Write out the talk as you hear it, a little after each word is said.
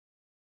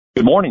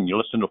Good morning. You're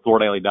listening to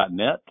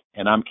FloorDaily.net,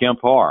 and I'm Kemp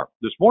Harr.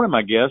 This morning,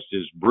 my guest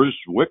is Bruce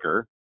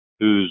Wicker,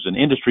 who's an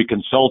industry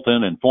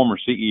consultant and former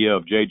CEO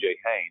of J.J.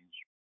 Haynes.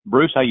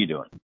 Bruce, how you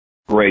doing?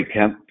 Great,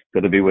 Kemp.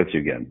 Good to be with you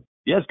again.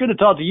 Yeah, it's good to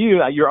talk to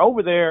you. You're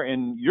over there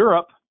in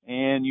Europe,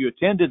 and you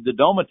attended the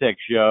Domatech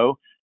show,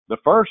 the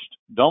first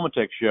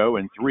Domatech show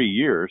in 3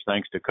 years,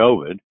 thanks to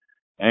COVID.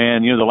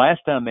 And, the last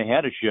time they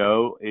had a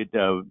show,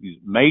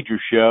 major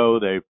show,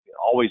 they've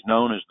always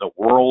known as the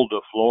World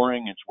of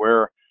Flooring. It's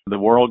where the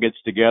world gets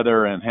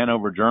together in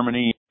Hanover,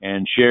 Germany,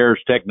 and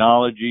shares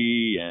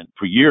technology, and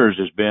for years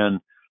has been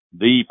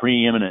the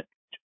preeminent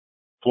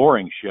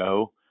flooring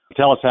show.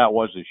 Tell us how it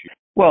was this year.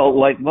 Well,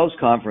 like most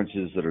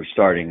conferences that are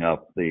starting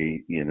up,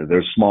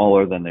 they're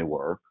smaller than they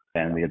were,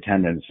 and the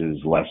attendance is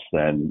less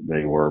than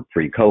they were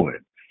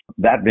pre-COVID.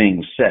 That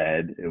being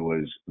said, it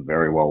was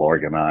very well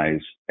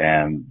organized,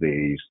 and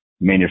the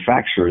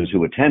manufacturers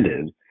who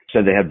attended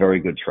said they had very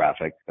good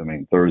traffic. I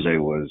mean, Thursday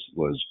was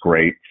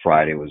great.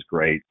 Friday was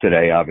great.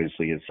 Today,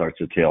 obviously, it starts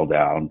to tail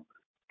down.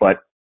 But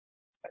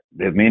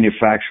the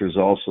manufacturers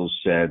also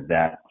said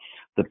that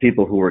the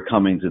people who were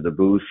coming to the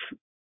booth,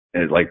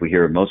 like we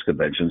hear at most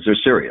conventions, they're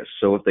serious.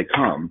 So if they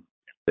come,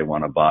 they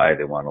want to buy,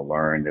 they want to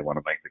learn, they want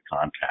to make the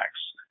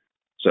contacts.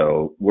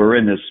 So we're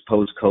in this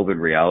post-COVID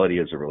reality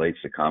as it relates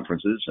to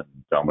conferences, and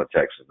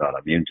Domatech is not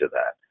immune to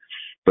that.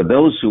 But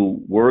those who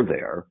were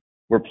there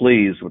were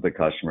pleased with the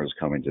customers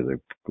coming to the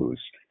booth.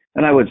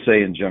 And I would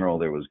say in general,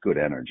 there was good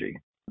energy.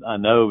 I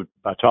know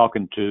by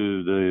talking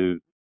to the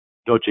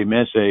Dolce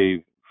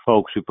Messe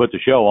folks who put the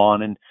show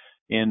on, and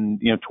in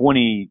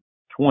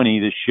 2020,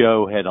 this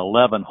show had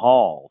 11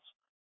 halls.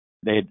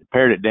 They had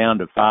pared it down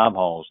to 5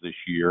 halls this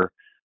year,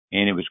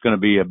 and it was going to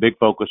be a big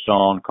focus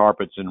on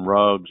carpets and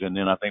rugs, and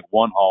then I think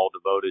 1 hall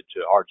devoted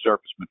to hard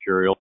surface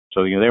material.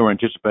 So, they were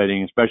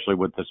anticipating, especially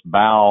with this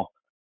bow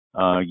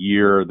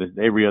year, that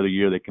every other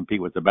year they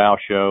compete with the bow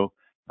show.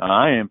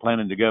 I am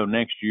planning to go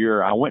next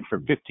year. I went for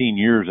 15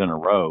 years in a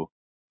row,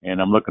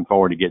 and I'm looking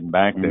forward to getting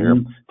back there.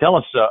 Mm-hmm. Tell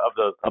us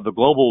of the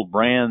global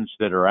brands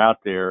that are out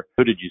there,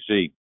 who did you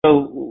see?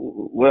 So,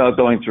 well,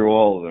 going through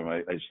all of them,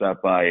 I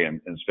stopped by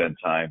and spent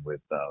time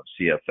with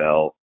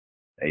CFL,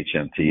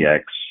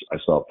 HMTX. I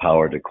saw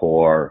Power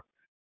Decor,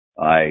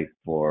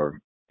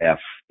 I4F.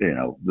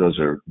 Those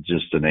are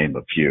just to name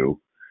a few.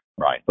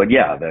 Right. But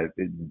yeah,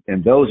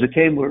 and those that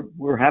came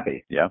were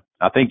happy. Yeah.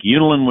 I think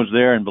Unilin was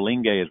there and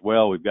Belingay as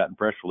well. We've gotten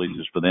press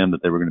releases for them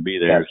that they were going to be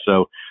there. Yes.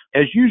 So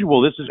as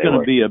usual, this is going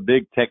to be a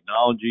big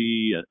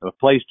technology, a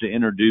place to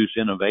introduce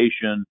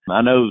innovation.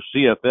 I know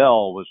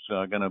CFL was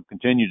going to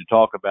continue to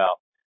talk about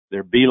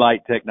their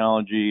B-Light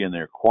technology and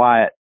their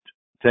quiet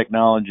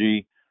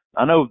technology.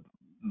 I know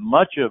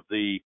much of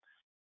the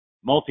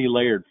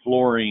multi-layered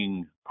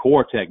flooring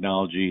core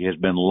technology has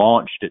been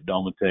launched at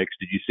Domatex.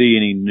 Did you see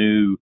any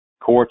new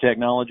core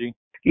technology?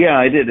 Yeah,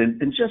 I did.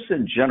 And just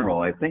in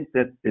general, I think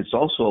that it's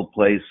also a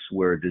place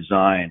where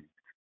design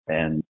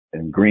and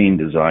green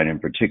design in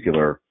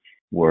particular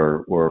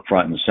were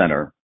front and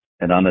center.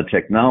 And on the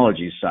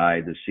technology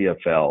side, the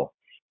CFL,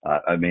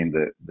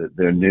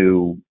 their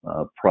new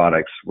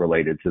products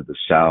related to the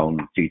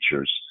sound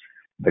features,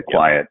 the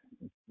quiet,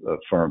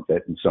 firm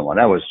fit, and so on.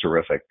 That was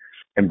terrific.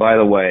 And by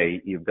the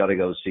way, you've got to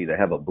go see, they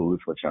have a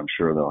booth, which I'm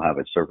sure they'll have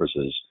at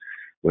Surfaces,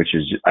 which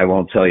is, I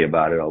won't tell you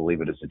about it. I'll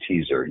leave it as a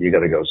teaser. You got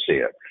to go see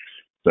it.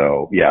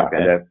 So yeah,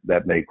 okay.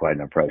 That made quite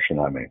an impression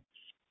on me.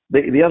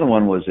 The other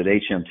one was at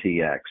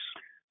HMTX.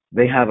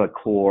 They have a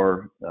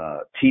core,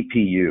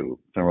 TPU,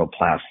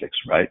 thermoplastics,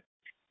 right?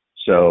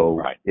 So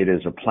right. It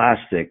is a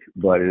plastic,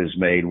 but it is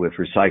made with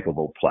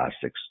recyclable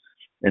plastics.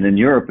 And in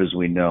Europe, as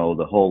we know,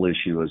 the whole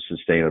issue of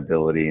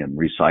sustainability and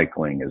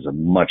recycling is a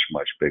much,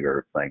 much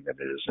bigger thing than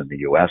it is in the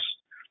U.S.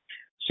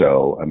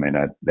 So,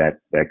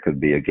 that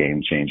could be a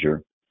game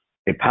changer.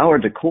 At Power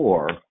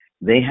Decor,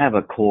 they have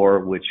a core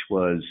which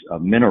was a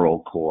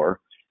mineral core,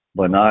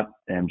 but not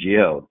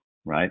MgO,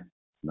 right?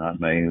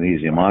 Not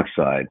magnesium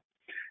oxide.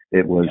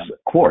 It was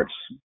quartz.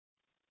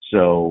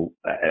 So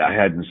I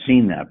hadn't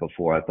seen that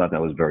before. I thought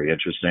that was very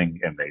interesting,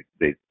 and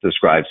they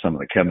described some of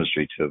the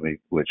chemistry to me,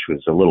 which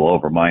was a little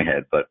over my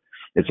head, but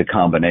it's a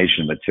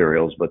combination of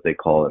materials, but they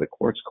call it a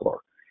quartz core.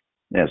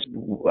 Yes,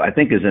 I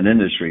think as an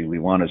industry, we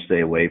want to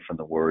stay away from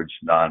the words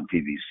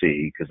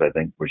non-PVC because I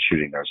think we're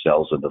shooting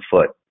ourselves in the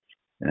foot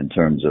in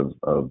terms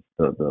of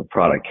the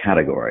product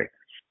category.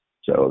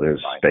 So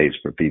there's space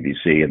for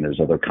PVC and there's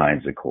other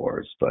kinds of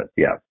cores. But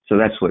yeah, so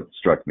that's what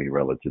struck me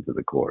relative to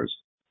the cores.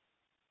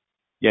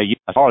 Yeah,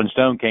 Harlan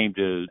Stone came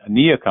to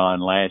NeoCon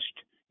last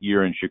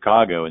year in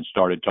Chicago and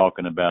started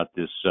talking about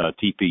this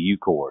TPU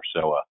core.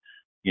 So,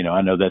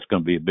 I know that's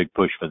going to be a big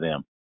push for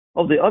them.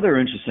 Oh, the other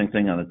interesting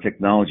thing on the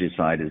technology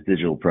side is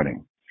digital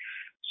printing.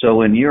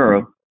 So in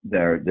Europe,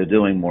 they're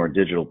doing more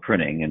digital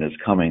printing, and it's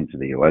coming to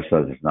the U.S.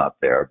 It's not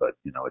there, but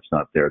it's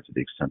not there to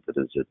the extent that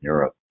it is in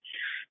Europe.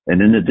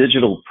 And in the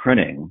digital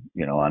printing,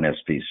 on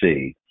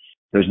SPC,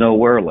 there's no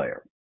wear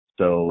layer.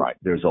 So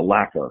there's a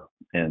lacquer,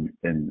 and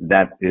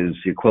that is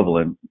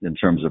equivalent in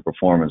terms of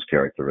performance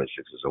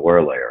characteristics as a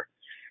wear layer.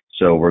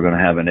 So we're going to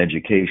have an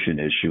education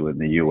issue in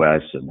the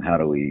U.S. and how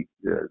do we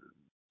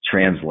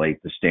translate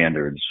the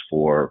standards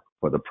for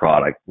the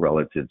product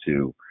relative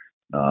to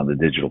the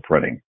digital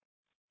printing.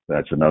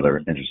 That's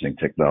another interesting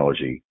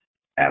technology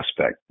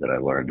aspect that I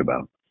learned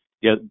about.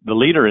 Yeah, the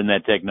leader in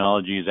that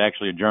technology is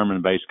actually a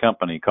German-based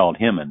company called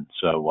Hemen.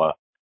 So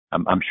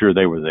I'm sure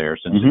they were there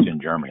since it's in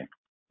Germany.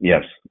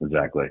 Yes,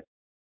 exactly.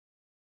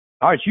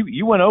 All right,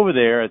 you went over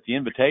there at the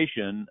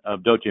invitation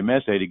of Dolce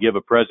Messe to give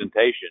a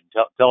presentation.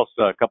 Tell us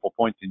a couple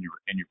points in your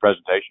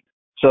presentation.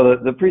 So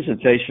the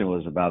presentation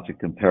was about the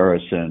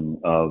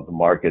comparison of the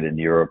market in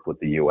Europe with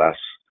the U.S.,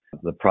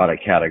 the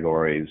product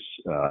categories.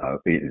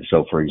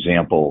 So, for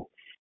example,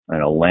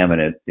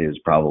 laminate is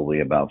probably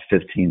about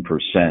 15%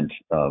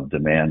 of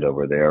demand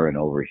over there, and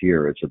over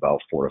here it's about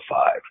 4 to 5.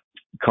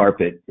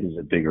 Carpet is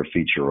a bigger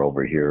feature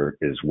over here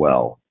as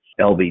well.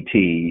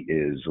 LVT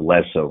is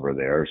less over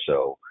there,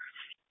 so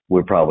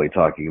we're probably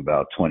talking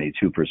about 22%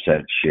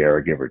 share,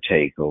 give or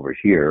take, over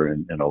here,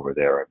 and over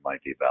there it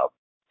might be about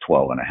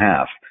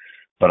 12.5.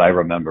 But I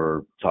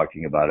remember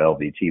talking about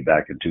LVT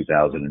back in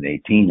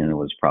 2018, and it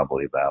was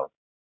probably about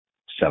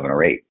 7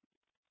 or 8.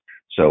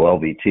 So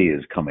LVT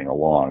is coming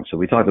along. So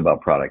we talked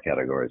about product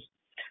categories,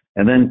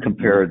 and then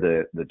compared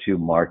the two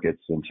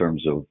markets in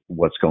terms of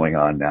what's going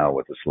on now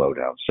with the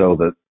slowdown. So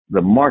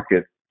the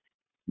market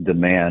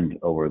demand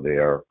over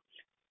there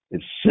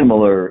is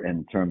similar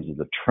in terms of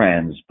the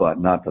trends, but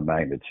not the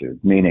magnitude,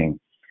 meaning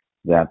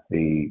that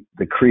the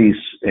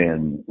decrease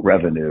in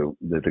revenue,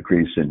 the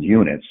decrease in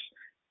units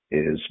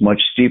is much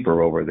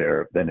steeper over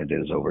there than it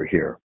is over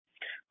here.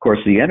 Of course,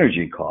 the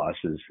energy cost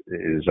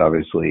is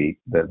obviously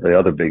the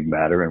other big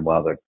matter. And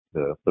while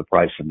the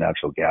price of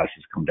natural gas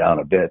has come down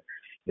a bit,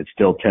 it's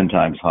still 10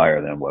 times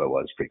higher than what it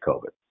was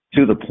pre-COVID,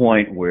 to the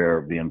point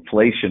where the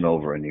inflation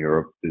over in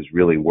Europe is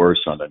really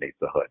worse underneath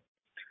the hood,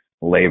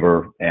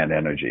 labor and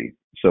energy.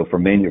 So for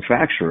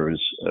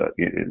manufacturers,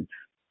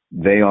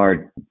 they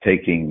are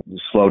taking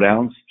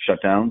slowdowns,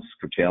 shutdowns,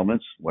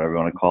 curtailments, whatever you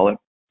want to call it,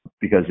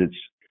 because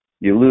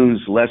you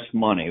lose less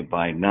money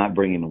by not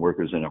bringing the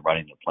workers in and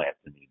running the plant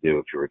than you do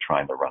if you were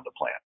trying to run the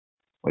plant,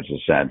 which is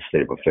a sad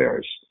state of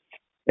affairs.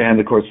 And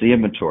of course, the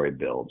inventory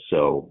build.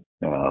 So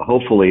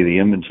hopefully the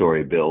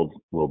inventory build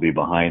will be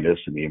behind us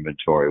and the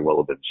inventory will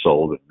have been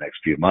sold in the next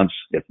few months,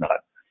 if not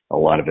a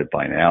lot of it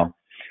by now.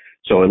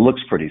 So it looks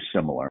pretty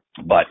similar,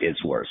 but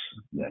it's worse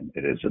than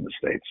it is in the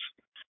States.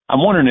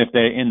 I'm wondering if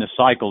in the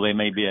cycle they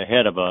may be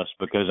ahead of us,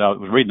 because I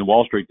was reading the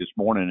Wall Street this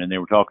morning and they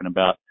were talking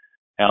about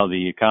how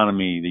the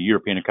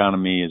European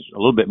economy is a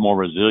little bit more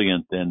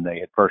resilient than they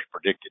had first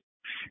predicted.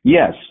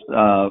 Yes,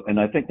 and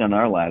I think on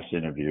our last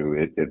interview,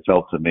 it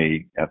felt to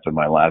me after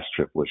my last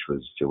trip, which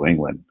was to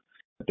England,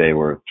 they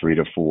were 3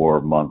 to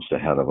 4 months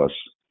ahead of us,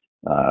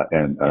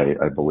 and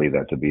I believe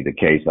that to be the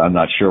case. I'm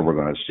not sure we're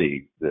going to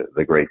see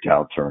the great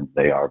downturn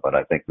they are, but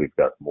I think we've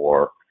got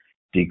more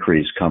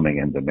decrease coming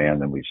in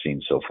demand than we've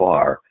seen so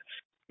far.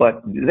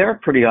 But they're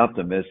pretty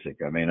optimistic.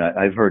 I mean,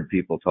 I've heard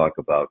people talk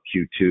about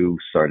Q2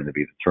 starting to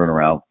be the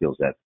turnaround. Feels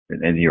that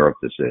in Europe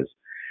this is.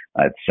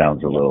 It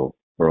sounds a little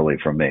early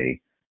for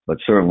me, but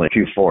certainly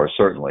Q4,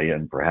 certainly,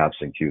 and perhaps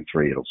in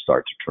Q3 it'll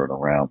start to turn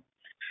around.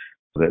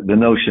 The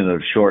notion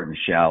of short and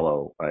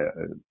shallow,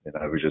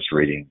 I was just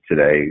reading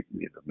today,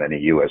 many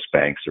U.S.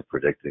 banks are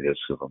predicting this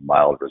of a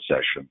mild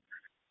recession.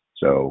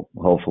 So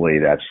hopefully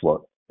that's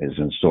what is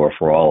in store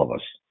for all of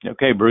us.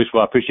 Okay, Bruce.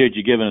 Well, I appreciate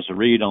you giving us a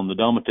read on the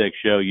Domatech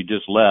show you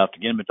just left.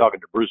 Again, I've been talking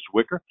to Bruce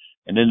Zwicker,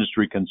 an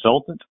industry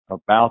consultant,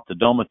 about the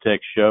Domatech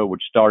show,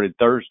 which started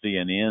Thursday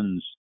and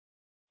ends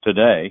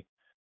today.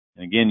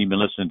 And again, you've been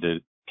listening to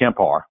Kemp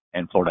Harr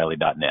and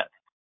FloorDaily.net.